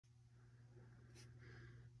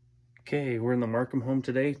Okay, we're in the Marcum home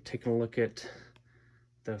today, taking a look at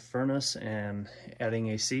the furnace and adding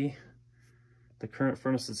AC. The current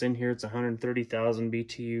furnace that's in here, it's a 130,000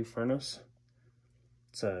 BTU furnace.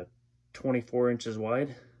 It's 24 inches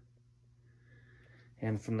wide.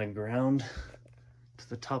 And from the ground to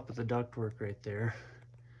the top of the ductwork right there,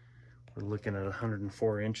 we're looking at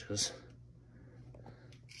 104 inches.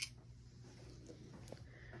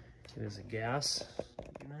 It is a gas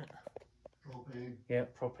unit. Propane. Yeah,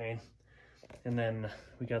 propane. And then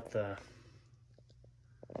we got the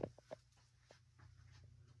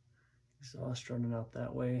exhaust running out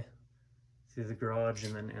that way through the garage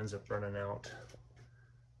and then ends up running out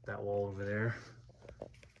that wall over there.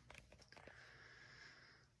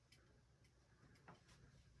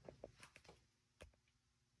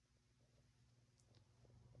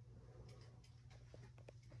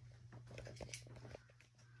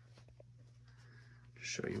 To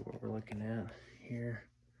show you what we're looking at here.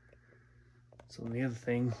 So the other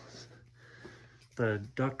thing, the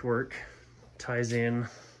ductwork ties in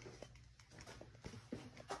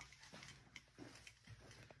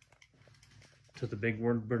to the big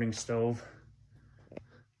wood burning stove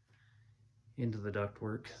into the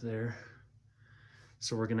ductwork there.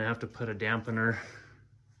 So we're gonna have to put a dampener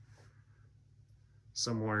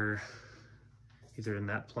somewhere, either in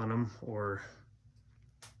that plenum or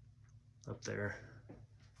up there.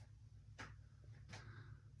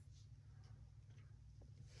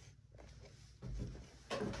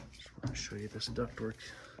 Just want to show you this ductwork.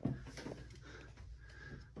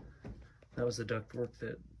 That was the ductwork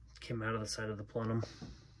that came out of the side of the plenum.